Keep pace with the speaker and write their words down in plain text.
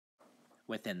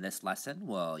Within this lesson,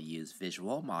 we'll use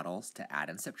visual models to add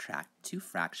and subtract two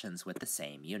fractions with the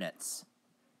same units.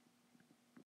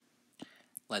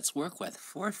 Let's work with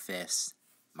 4/5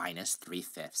 minus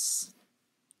 3/5.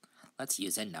 Let's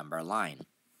use a number line.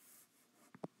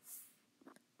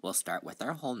 We'll start with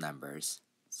our whole numbers,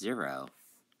 0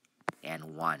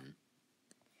 and 1.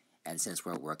 And since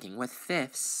we're working with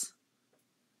fifths,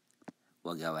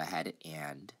 we'll go ahead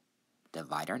and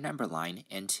divide our number line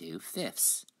into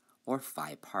fifths, or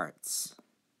 5 parts.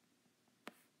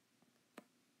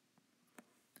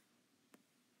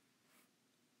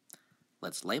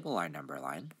 Let's label our number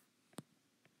line.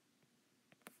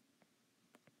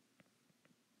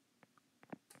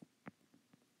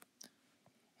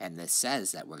 And this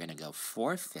says that we're going to go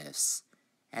 4/5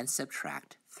 and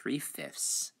subtract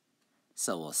 3/5.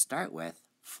 So we'll start with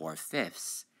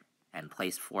 4/5 and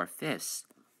place 4/5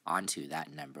 onto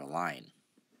that number line.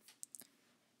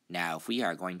 Now, if we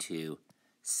are going to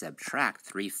subtract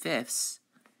 3/5,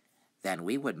 then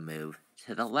we would move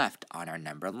to the left on our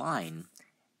number line,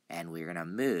 and we're going to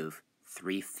move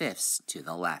 3/5 to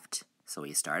the left. So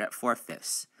we start at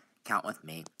 4/5. Count with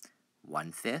me.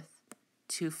 1/5,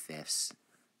 2/5,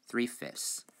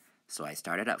 3/5. So I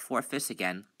started at 4/5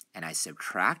 again, and I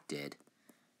subtracted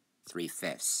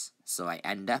 3/5. So I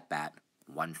end up at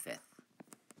 1/5.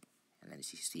 And then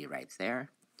as you see right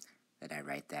there, that I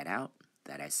write that out,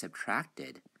 that I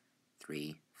subtracted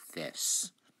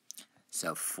 3/5.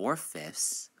 So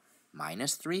 4/5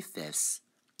 minus 3/5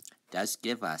 does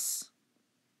give us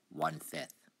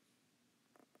 1/5.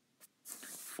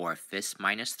 4/5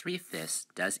 minus 3/5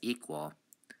 does equal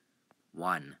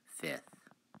 1/5.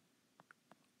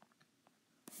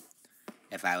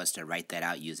 If I was to write that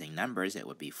out using numbers, it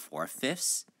would be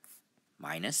 4/5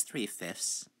 minus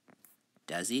 3/5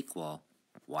 does equal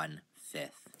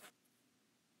 1/5.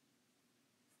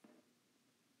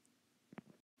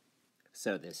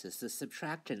 So this is the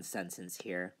subtraction sentence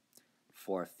here.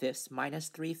 4/5 minus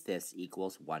 3/5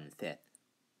 equals 1/5.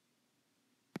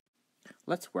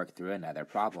 Let's work through another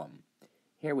problem.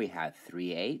 Here we have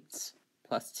 3/8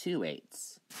 plus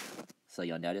 2/8. So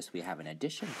you'll notice we have an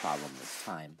addition problem this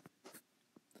time.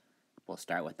 We'll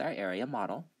start with our area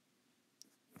model.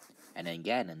 And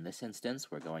again, in this instance,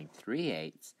 we're going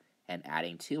 3/8 and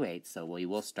adding 2/8, so we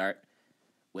will start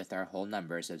with our whole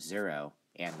numbers of 0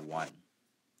 and 1.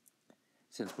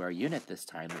 Since we're a unit this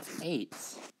time, it's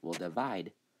 8s, we'll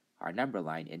divide our number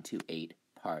line into 8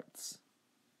 parts.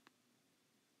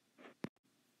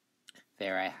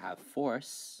 There I have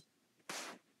fourths.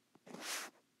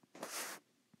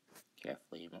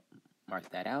 Carefully mark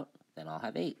that out, then I'll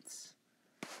have 8s.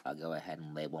 I'll go ahead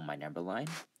and label my number line.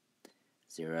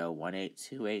 0, 1/8,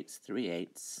 2/8,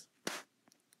 3/8,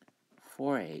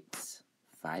 4/8,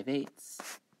 5/8,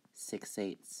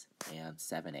 6/8, and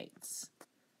 7/8.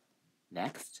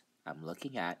 Next, I'm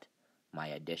looking at my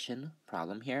addition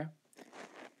problem here.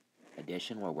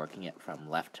 Addition, we're working it from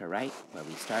left to right, where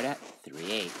we start at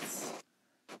 3/8.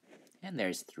 And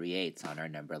there's 3/8 on our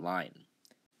number line.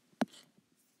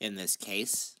 In this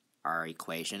case, our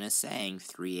equation is saying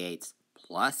 3/8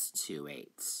 plus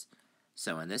 2/8.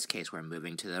 So in this case, we're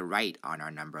moving to the right on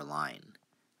our number line.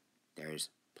 There's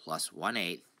plus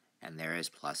 1/8, and there is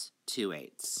plus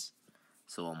 2/8.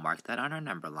 So we'll mark that on our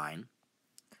number line.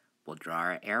 We'll draw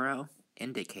our arrow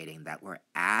indicating that we're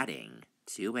adding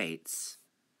 2/8,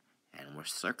 and we'll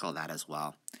circle that as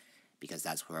well because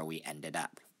that's where we ended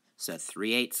up. So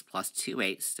 3/8 plus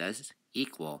 2/8 does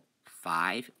equal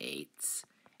 5/8.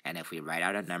 And if we write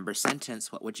out a number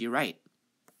sentence, what would you write?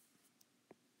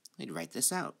 We'd write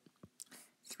this out.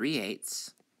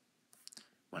 3/8,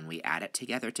 when we add it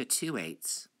together to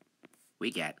 2/8,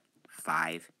 we get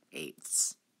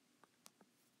 5/8.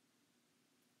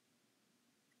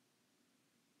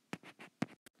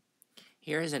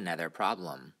 Here is another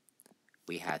problem.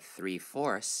 We have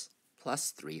 3/4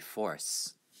 plus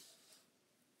 3/4.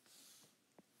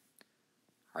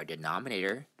 Our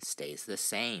denominator stays the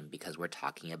same because we're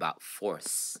talking about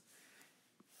fourths.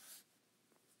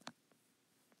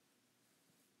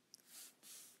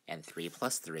 And 3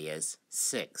 plus 3 is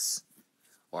 6,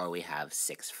 or we have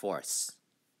 6/4.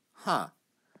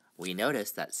 We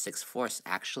notice that 6/4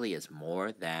 actually is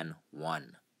more than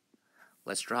 1.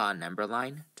 Let's draw a number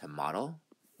line to model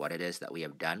what it is that we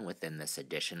have done within this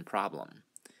addition problem.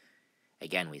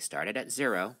 Again, we started at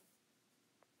 0.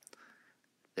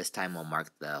 This time we'll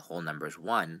mark the whole numbers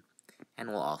 1, and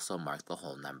we'll also mark the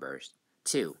whole numbers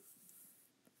 2.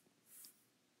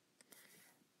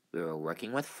 We were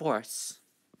working with fourths,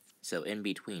 so in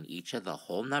between each of the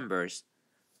whole numbers,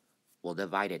 we'll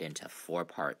divide it into 4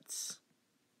 parts.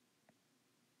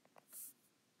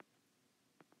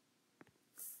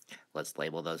 Let's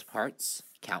label those parts.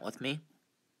 Count with me.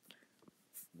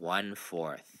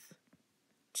 1/4,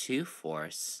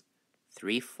 2/4,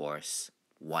 3/4,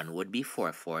 1 would be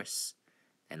 4/4,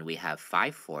 and we have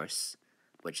 5/4,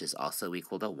 which is also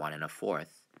equal to 1 1/4,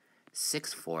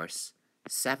 6/4,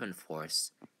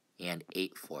 7/4, and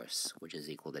 8/4, which is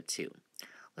equal to 2.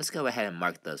 Let's go ahead and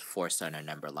mark those fourths on our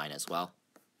number line as well.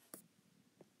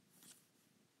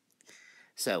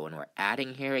 So when we're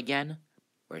adding here again,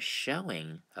 we're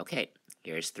showing, okay,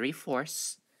 here's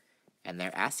 3/4, and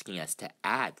they're asking us to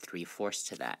add 3/4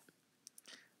 to that.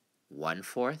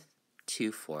 1/4,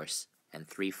 2/4, and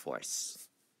 3/4.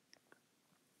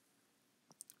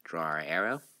 Draw our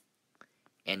arrow.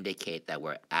 Indicate that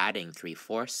we're adding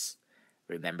 3/4.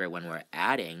 Remember, when we're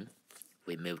adding,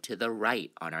 we move to the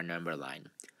right on our number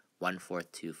line. 1/4,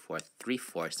 2/4,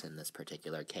 3/4 in this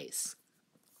particular case.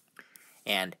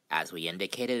 And as we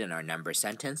indicated in our number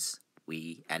sentence,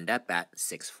 we end up at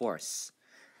 6/4.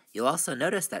 You'll also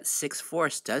notice that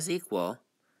 6/4 does equal,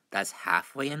 that's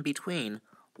halfway in between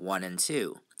 1 and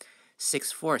 2.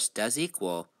 6/4 does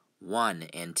equal 1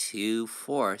 and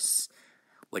 2/4,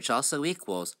 which also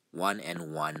equals 1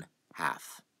 and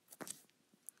 1/2.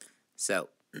 So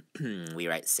we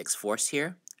write 6/4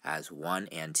 here as 1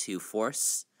 and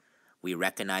 2/4. We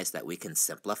recognize that we can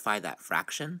simplify that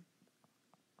fraction,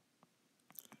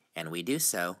 and we do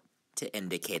so to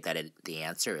indicate that the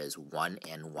answer is 1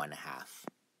 and 1/2.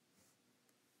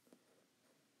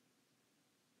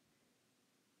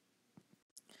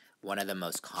 One of the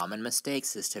most common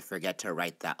mistakes is to forget to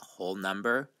write that whole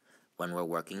number when we're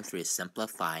working through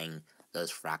simplifying those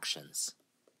fractions.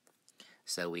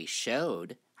 So we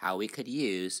showed how we could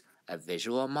use a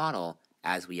visual model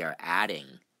as we are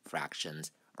adding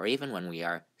fractions, or even when we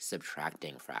are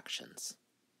subtracting fractions.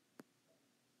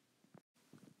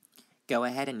 Go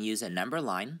ahead and use a number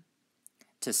line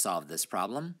to solve this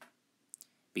problem.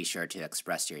 Be sure to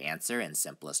express your answer in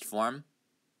simplest form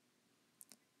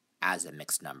as a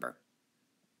mixed number.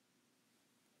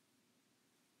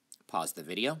 Pause the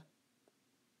video.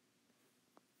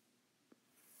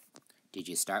 Did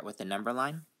you start with the number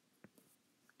line?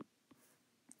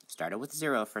 Started with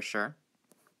 0 for sure.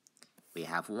 We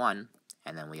have 1,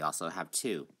 and then we also have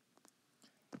 2.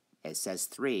 It says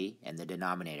 3 in the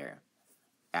denominator.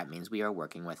 That means we are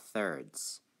working with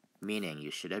thirds, meaning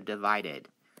you should have divided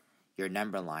your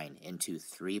number line into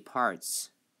 3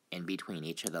 parts in between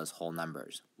each of those whole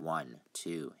numbers, 1,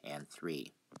 2, and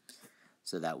 3,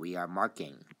 so that we are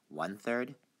marking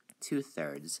 1/3,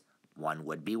 2/3, 1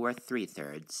 would be worth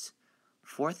 3/3,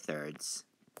 4/3,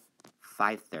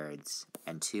 5/3,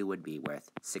 and 2 would be worth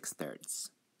 6/3.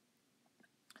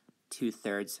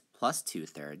 2/3 plus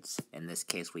 2/3, in this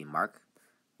case we mark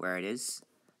where it is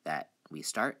that we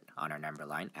start on our number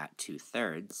line at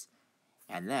 2/3,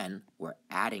 and then we're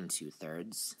adding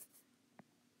 2/3.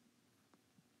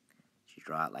 Did you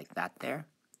draw it like that there?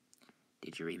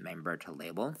 Did you remember to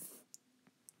label?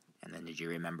 And then did you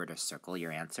remember to circle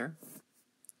your answer?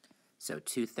 So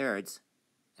 2/3,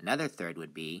 another third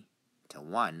would be to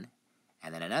 1,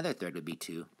 and then another third would be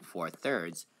to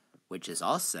 4/3, which is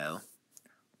also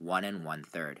 1 and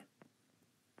 1/3.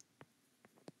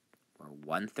 We're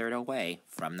 1/3 away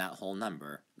from that whole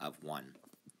number of 1.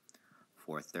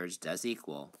 4/3 does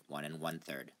equal 1 and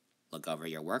 1/3. Look over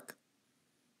your work.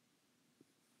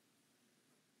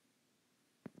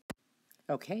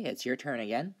 Okay, it's your turn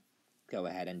again. Go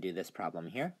ahead and do this problem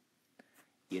here.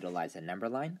 Utilize a number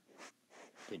line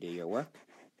to do your work,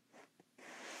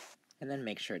 and then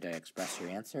make sure to express your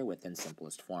answer within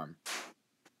simplest form.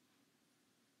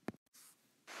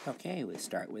 Okay, we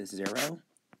start with 0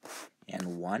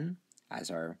 and 1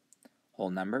 as our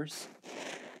whole numbers.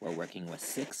 We're working with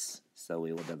 6, so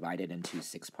we will divide it into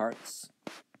 6 parts.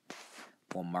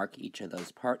 We'll mark each of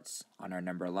those parts on our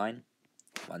number line,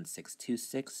 1, 6, 2,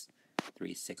 6,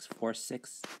 3, 6, 4,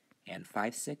 6, and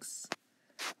 5, 6.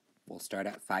 We'll start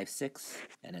at 5, 6,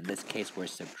 and in this case we're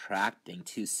subtracting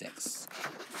 2, 6.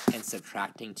 In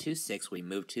subtracting 2, 6, we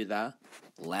move to the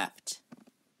left.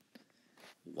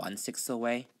 1 6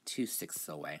 away, 2 6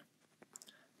 away.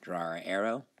 Draw our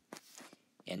arrow,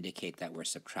 indicate that we're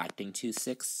subtracting 2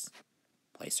 6,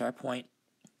 place our point,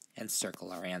 and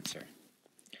circle our answer.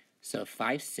 So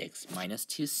 5 6 minus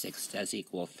 2 6 does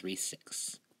equal 3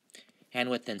 6. And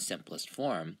within simplest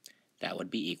form, that would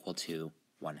be equal to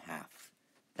 1/2.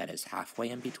 That is halfway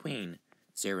in between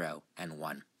 0 and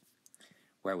 1,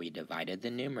 where we divided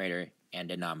the numerator and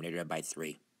denominator by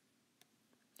 3.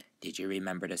 Did you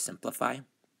remember to simplify?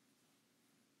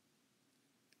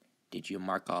 Did you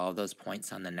mark all of those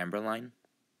points on the number line?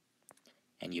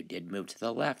 And you did move to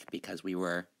the left because we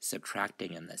were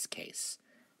subtracting in this case.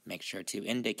 make sure to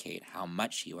indicate how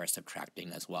much you are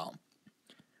subtracting as well.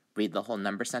 Read the whole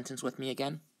number sentence with me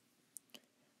again.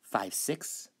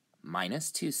 5/6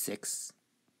 minus 2/6,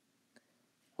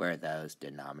 where those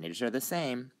denominators are the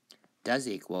same, does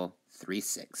equal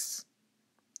 3/6,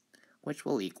 which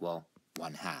will equal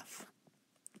 1/2,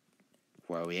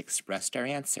 where we expressed our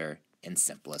answer in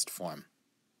simplest form.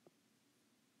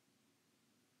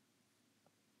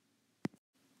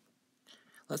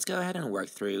 Let's go ahead and work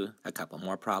through a couple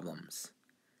more problems.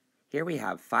 Here we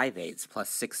have 5/8 plus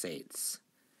 6/8.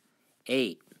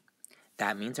 8.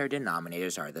 That means our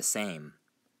denominators are the same.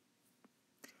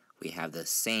 We have the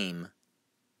same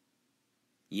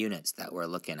units that we're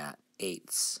looking at,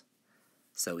 eighths.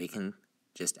 So we can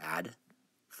just add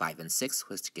 5 and 6,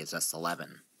 which gives us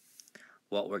 11.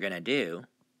 What we're going to do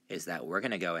is that we're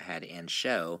going to go ahead and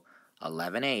show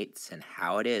 11/8 and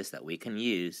how it is that we can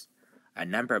use a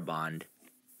number bond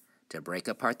to break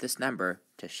apart this number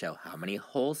to show how many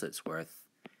wholes it's worth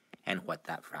and what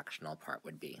that fractional part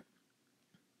would be.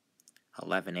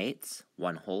 11/8,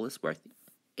 one whole is worth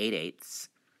 8/8,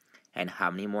 and how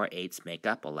many more eighths make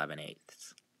up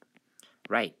 11/8?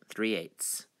 Right,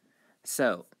 3/8.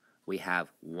 So we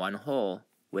have one whole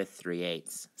with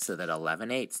 3/8, so that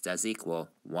 11/8 does equal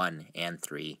 1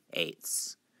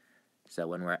 3/8. So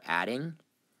when we're adding,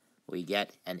 we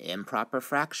get an improper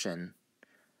fraction.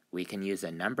 We can use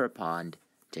a number bond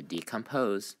to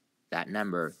decompose that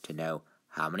number to know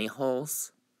how many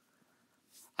wholes,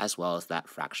 as well as that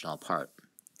fractional part.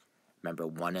 Remember,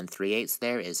 1 3/8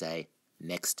 there is a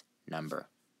mixed number.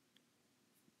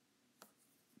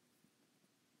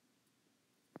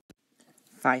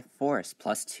 5/4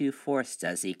 plus 2/4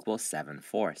 does equal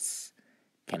 7/4.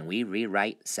 Can we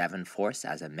rewrite 7/4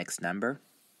 as a mixed number?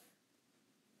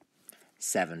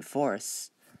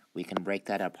 7/4, we can break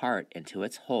that apart into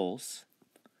its wholes,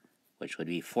 which would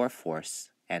be 4/4,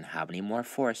 and how many more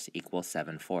fourths equals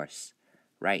 7/4?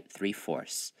 Right,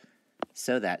 3/4.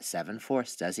 So that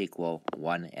 7/4 does equal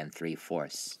 1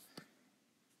 3/4.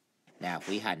 Now, if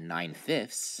we had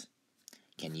 9/5,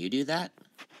 can you do that?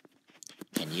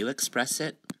 Can you express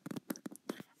it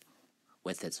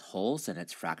with its wholes and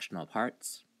its fractional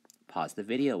parts? Pause the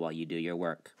video while you do your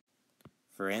work.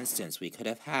 For instance, we could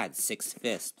have had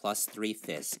 6/5 plus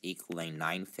 3/5 equaling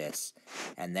 9/5,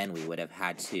 and then we would have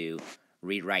had to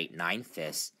rewrite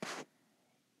 9/5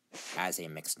 as a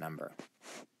mixed number.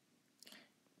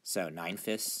 So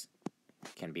 9/5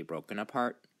 can be broken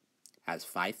apart as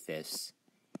 5/5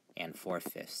 and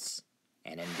 4/5.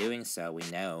 And in doing so, we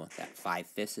know that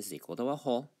 5/5 is equal to a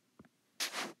whole,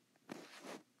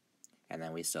 and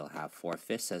then we still have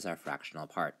 4/5 as our fractional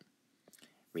part.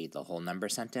 Read the whole number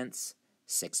sentence.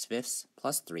 6/5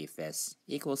 plus 3/5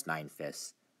 equals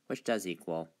 9/5, which does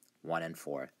equal 1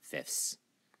 4/5.